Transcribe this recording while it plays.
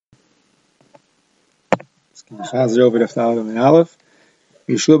Chazer over the Ftalim and Aleph.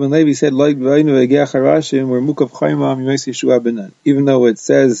 Yeshua ben Levi said, "Like v'aynu v'geach harashim were mukav chaymam yos Yeshua benan." Even though it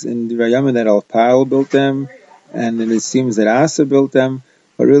says in the Rayaman that Al-Pal built them, and then it seems that Asa built them,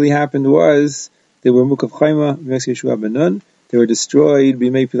 what really happened was they were mukav chayma yos Yeshua benan. They were destroyed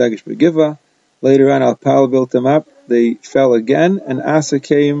b'mei pilagish b'giva. Later on, Al-Pal built them up. They fell again, and Asa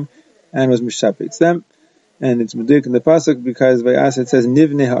came and was mishapetz them. And it's meduk in the pasuk because by Asa it says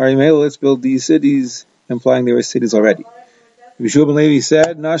nivneh ha'arim, let's build these cities, implying they were cities already. Yeshua ben Levi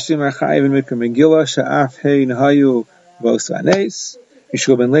said, "Nashim archayiv in mikra Megillah sha'af hein hayu v'osanes."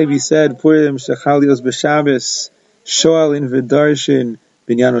 Yeshua ben Levi said, "Purim shechalios b'Shabbos shoal in v'darshin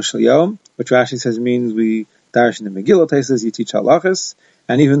binyano shel yom," which Rashi says means we darshin the Megillah. Taisus you teach halachas,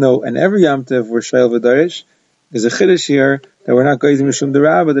 and even though in every Yom Tov we're shoal v'darish, there's a chiddush here that we're not going to mishum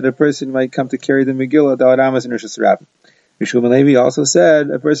derabah, that a person might come to carry the Megillah the Adamas and Rosh Hashanah. Yeshua ben Levi also said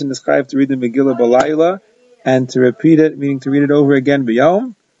a person described to read the Megillah b'layla and to repeat it, meaning to read it over again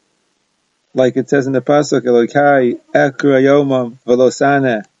b'yom, like it says in the pasuk, Elokai ekra yomam v'lo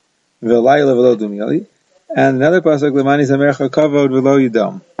saneh v'layla v'lo dumyali, and another pasuk, Lemani zamercha kavod v'lo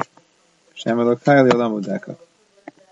yidam. Shem Elokai li'olam udeka.